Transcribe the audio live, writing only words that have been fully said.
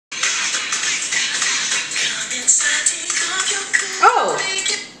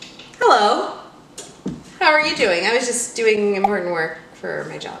Hello. How are you doing? I was just doing important work for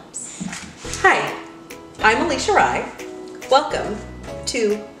my jobs. Hi, I'm Alicia Rye. Welcome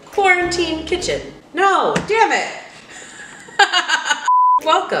to Quarantine Kitchen. No, damn it.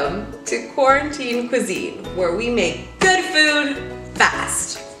 Welcome to Quarantine Cuisine, where we make good food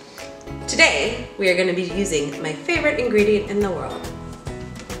fast. Today, we are going to be using my favorite ingredient in the world,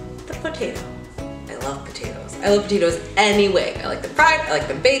 the potato. I love potatoes. I love potatoes anyway. I like them fried, I like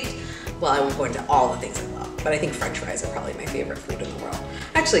them baked. Well, I won't go into all the things I love, but I think French fries are probably my favorite food in the world.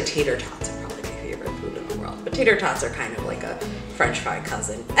 Actually, tater tots are probably my favorite food in the world, but tater tots are kind of like a French fry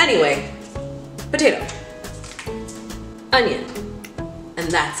cousin. Anyway, potato, onion, and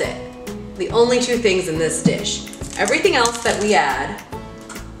that's it. The only two things in this dish. Everything else that we add,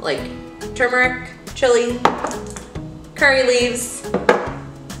 like turmeric, chili, curry leaves,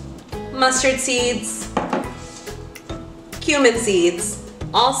 mustard seeds, cumin seeds,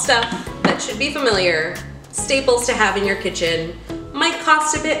 all stuff that should be familiar, staples to have in your kitchen. Might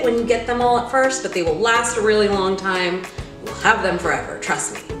cost a bit when you get them all at first, but they will last a really long time. You'll have them forever,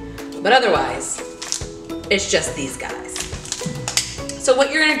 trust me. But otherwise, it's just these guys. So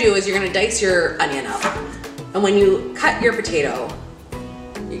what you're gonna do is you're gonna dice your onion up. And when you cut your potato,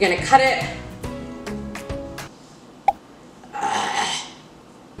 you're gonna cut it.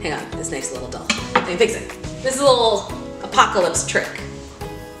 Hang on, this nice little dull. Let me fix it. This is a little apocalypse trick.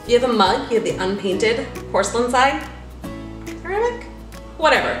 You have a mug, you have the unpainted porcelain side, ceramic,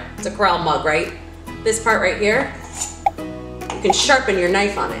 whatever. It's a Corral mug, right? This part right here, you can sharpen your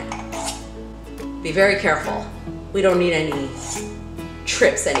knife on it. Be very careful. We don't need any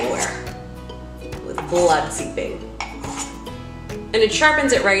trips anywhere with blood seeping. And it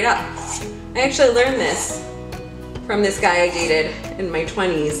sharpens it right up. I actually learned this from this guy I dated in my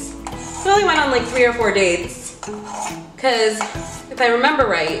 20s. We only went on like 3 or 4 dates because if I remember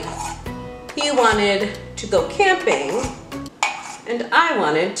right, he wanted to go camping and I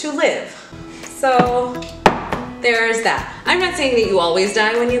wanted to live. So there's that. I'm not saying that you always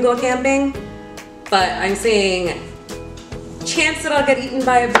die when you go camping, but I'm saying chance that I'll get eaten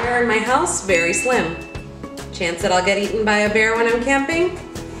by a bear in my house, very slim. Chance that I'll get eaten by a bear when I'm camping,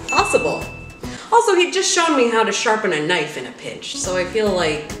 possible. Also, he just showed me how to sharpen a knife in a pinch, so I feel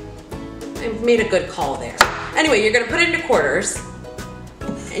like I made a good call there. Anyway, you're gonna put it into quarters,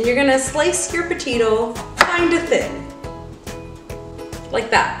 and you're gonna slice your potato kinda thin, like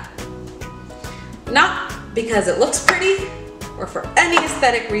that. Not because it looks pretty, or for any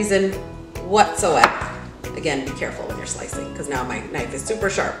aesthetic reason whatsoever. Again, be careful when you're slicing, because now my knife is super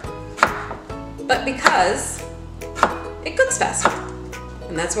sharp. But because it cooks faster,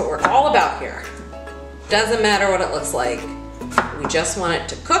 and that's what we're all about here. Doesn't matter what it looks like. We just want it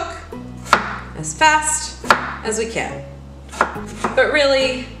to cook as fast as we can. But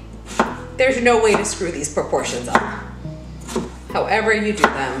really, there's no way to screw these proportions up. However you do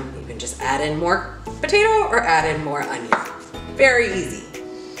them, you can just add in more potato or add in more onion. Very easy.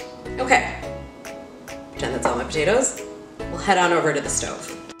 Okay, pretend that's all my potatoes. We'll head on over to the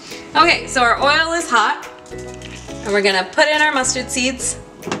stove. Okay, so our oil is hot, and we're gonna put in our mustard seeds.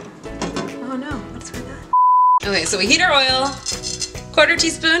 Oh no, what's with that? Okay, so we heat our oil, 1/4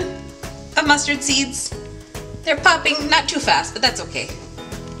 teaspoon of mustard seeds. They're popping, not too fast, but that's okay.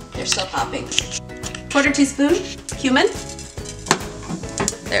 They're still popping. 1/4 teaspoon cumin.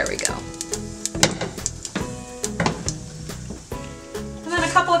 There we go. And then a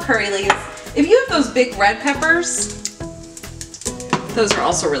couple of curry leaves. If you have those big red peppers, those are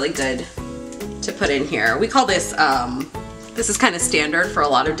also really good to put in here. We call this, this is kind of standard for a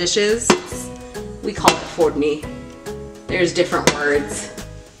lot of dishes. We call it fourni. There's different words.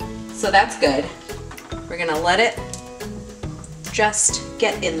 So that's good. We're gonna let it just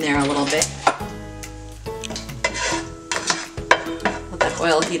get in there a little bit. Let that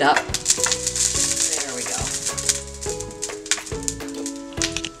oil heat up. There we go.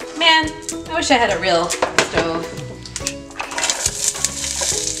 Man, I wish I had a real stove.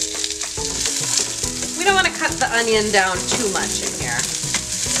 We don't want to cut the onion down too much in here.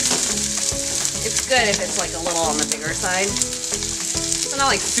 It's good if it's like a little on the bigger side. So not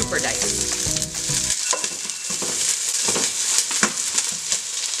like super diced.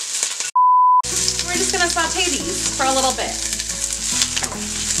 We're just gonna saute these for a little bit.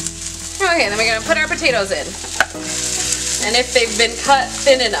 Okay, then we're gonna put our potatoes in. And if they've been cut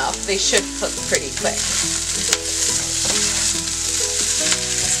thin enough, they should cook pretty quick.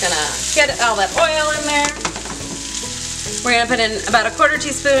 Gonna get all that oil in there. We're gonna put in about 1/4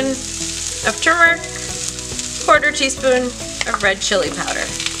 teaspoon of turmeric, 1/4 teaspoon of red chili powder.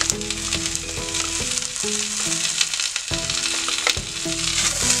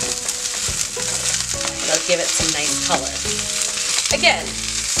 give it some nice color. Again,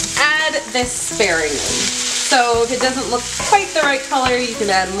 add this sparingly. So if it doesn't look quite the right color, you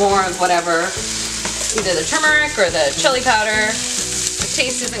can add more of whatever, either the turmeric or the chili powder. The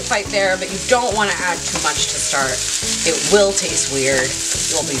taste isn't quite there, but you don't want to add too much to start. It will taste weird.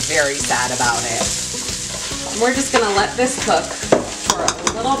 You'll be very sad about it. We're just gonna let this cook for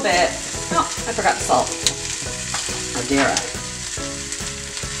a little bit. Oh, I forgot the salt. How dare I?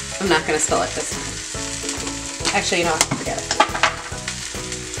 I'm not gonna spill it this time. Actually, you know what? Forget it.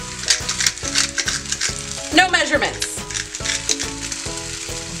 No measurements.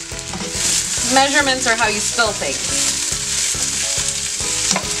 Measurements are how you spill things.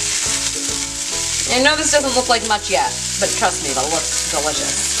 I know this doesn't look like much yet, but trust me, it'll look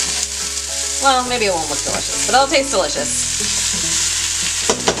delicious. Well, maybe it won't look delicious, but it'll taste delicious.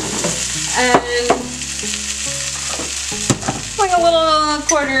 And like a little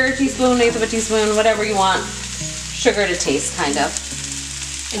quarter teaspoon, eighth of a teaspoon, whatever you want, sugar to taste, kind of.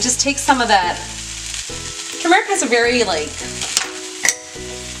 And just take some of that. Turmeric has a very, like,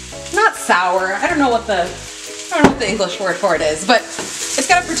 not sour, I don't know what the English word for it is, but it's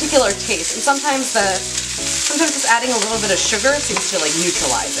got a particular taste, and sometimes just adding a little bit of sugar seems to like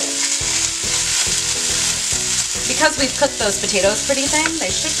neutralize it. Because we've cooked those potatoes pretty thin,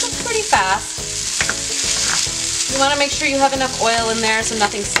 they should cook pretty fast. You want to make sure you have enough oil in there so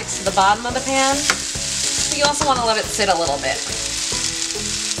nothing sticks to the bottom of the pan, but you also want to let it sit a little bit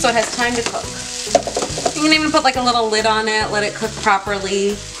so it has time to cook. You can even put like a little lid on it, let it cook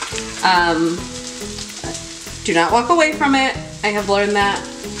properly. Do not walk away from it. I have learned that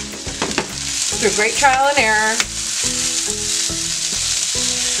through great trial and error.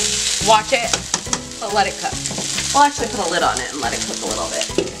 Watch it, but let it cook. We'll actually put a lid on it and let it cook a little bit.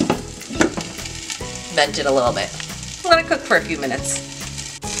 Vent it a little bit. Let it cook for a few minutes.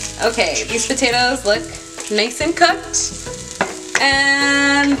 Okay, these potatoes look nice and cooked.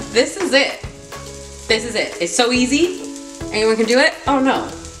 And this is it. This is it. It's so easy. Anyone can do it. Oh no.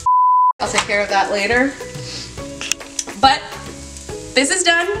 I'll take care of that later. But this is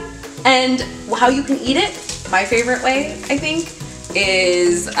done, and how you can eat it, my favorite way, I think,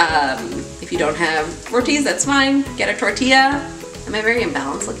 is if you don't have rotis, that's fine. Get a tortilla. Am I very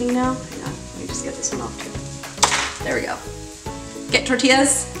imbalanced looking now? Hang on, let me just get this one off too. There we go. Get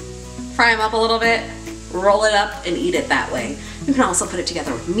tortillas, fry them up a little bit, roll it up, and eat it that way. You can also put it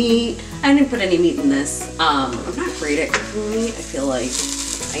together with meat. I didn't put any meat in this. I'm not great at cooking meat. I feel like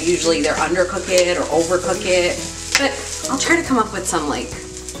I usually either undercook it or overcook it. But I'll try to come up with some like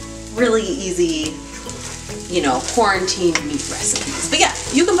really easy, you know, quarantine meat recipes. But yeah,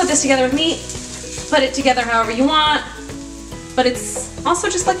 you can put this together with meat, put it together however you want, but it's also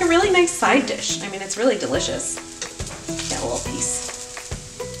just like a really nice side dish. I mean, it's really delicious. Get a little piece.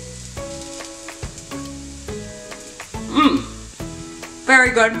 Mmm,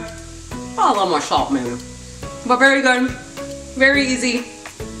 very good. Oh, a little more salt maybe, but very good, very easy.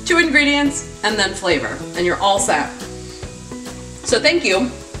 2 ingredients and then flavor, and you're all set. So thank you.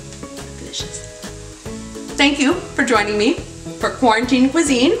 Delicious. Thank you for joining me for Quarantine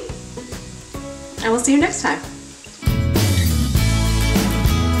Cuisine. I will see you next time.